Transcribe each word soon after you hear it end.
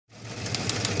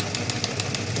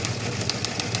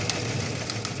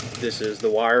This is The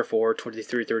Wire for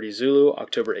 2330 Zulu,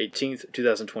 October 18th,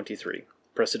 2023.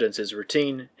 Precedence is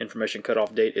routine. Information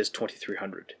cutoff date is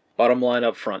 2300. Bottom line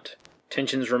up front.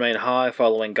 Tensions remain high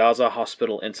following Gaza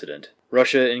hospital incident.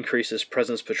 Russia increases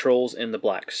presence patrols in the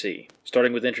Black Sea.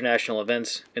 Starting with international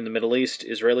events, in the Middle East,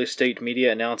 Israeli state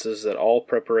media announces that all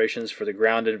preparations for the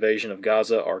ground invasion of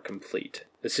Gaza are complete.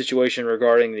 The situation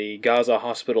regarding the Gaza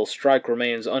hospital strike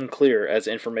remains unclear as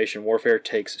information warfare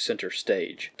takes center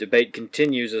stage. Debate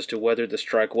continues as to whether the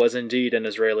strike was indeed an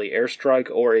Israeli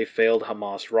airstrike or a failed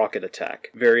Hamas rocket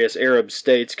attack. Various Arab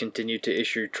states continue to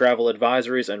issue travel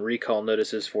advisories and recall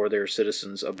notices for their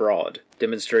citizens abroad.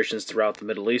 Demonstrations throughout the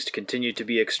Middle East continue to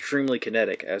be extremely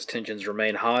kinetic as tensions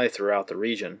remain high throughout the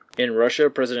region. In Russia,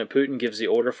 President Putin gives the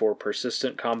order for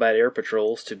persistent combat air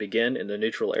patrols to begin in the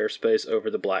neutral airspace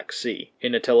over the Black Sea.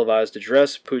 In a televised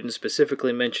address, Putin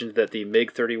specifically mentioned that the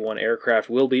MiG-31 aircraft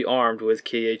will be armed with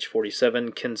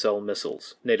Kh-47 Kinzhal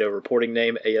missiles, NATO reporting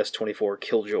name AS-24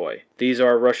 Killjoy. These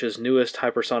are Russia's newest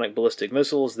hypersonic ballistic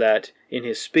missiles that, in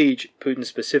his speech, Putin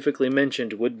specifically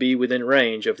mentioned would be within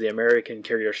range of the American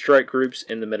carrier strike groups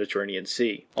in the Mediterranean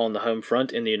Sea. On the home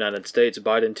front in the United States,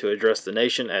 Biden to address the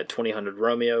nation at 2000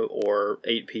 Romeo or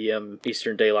 8 p.m.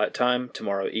 Eastern Daylight Time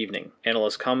tomorrow evening.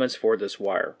 Analyst comments for this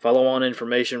wire. Follow-on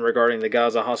information regarding the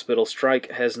Gaza hospital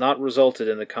strike has not resulted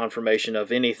in the confirmation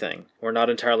of anything. We're not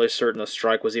entirely certain a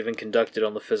strike was even conducted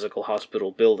on the physical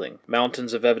hospital building.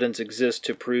 Mountains of evidence exist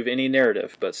to prove any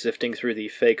narrative, but sifting through the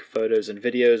fake photos and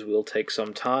videos will take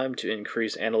some time to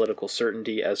increase analytical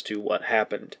certainty as to what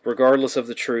happened. Regardless of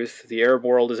the truth, the Arab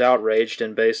world is outraged,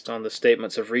 and based on the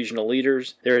statements of regional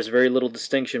leaders, there is very little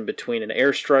distinction between an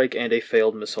airstrike and a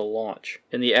failed missile launch.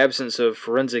 In the absence of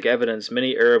forensic evidence,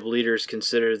 many Arab leaders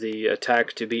consider the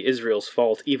attack to be Israel's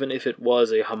fault, even if it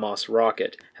was a Hamas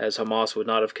rocket, as Hamas would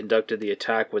not have conducted the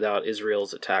attack without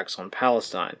Israel's attacks on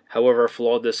Palestine. However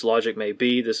flawed this logic may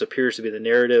be, this appears to be the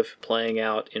narrative playing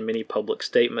out in many public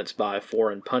statements by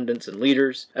foreign pundits and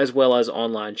leaders, as well as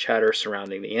online chatter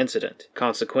surrounding the incident.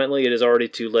 Consequently, it is already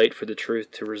too late for the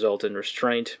truth to result in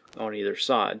restraint on either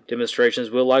side. Demonstrations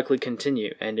will likely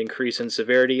continue and increase in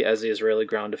severity as the Israeli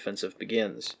ground offensive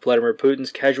begins. Vladimir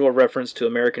Putin's casual reference to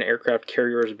American aircraft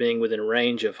carriers being within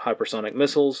range of hypersonic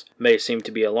missiles may seem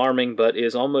to be alarming, but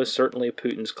is almost certainly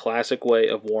Putin's classic way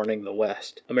of warning the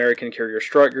West. American carrier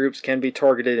strike groups can be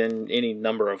targeted in any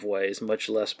number of ways, much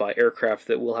less by aircraft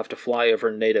that will have to fly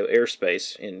over NATO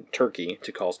airspace in Turkey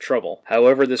to cause trouble.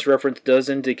 However, this reference does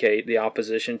indicate the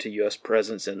opposition to U.S.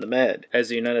 presence in the Med, as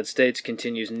the United States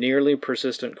continues nearly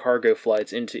persistent cargo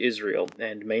flights into Israel,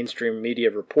 and mainstream media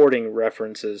reporting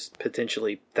references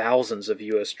potentially thousands of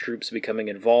U.S. troops becoming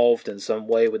involved in some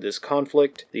way with this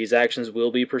conflict. These actions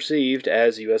will be perceived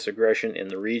as U.S. aggression in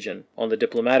the region. On the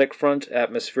diplomatic front,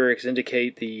 atmospherics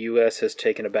indicate the U.S. has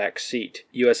taken a back seat.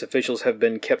 U.S. officials have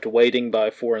been kept waiting by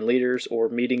foreign leaders, or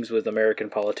meetings with American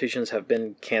politicians have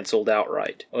been canceled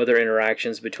outright. Other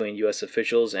interactions between U.S.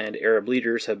 officials and Arab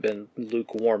leaders have been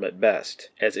lukewarm at best.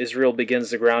 As Israel begins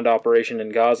the ground operation in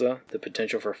Gaza, the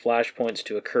potential for flashpoints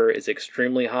to occur is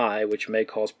extremely high, which may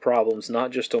cause problems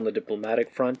not just on the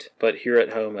diplomatic front, but here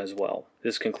at home as well.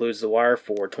 This concludes The Wire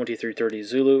for 2330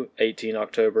 Zulu, 18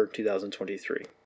 October 2023.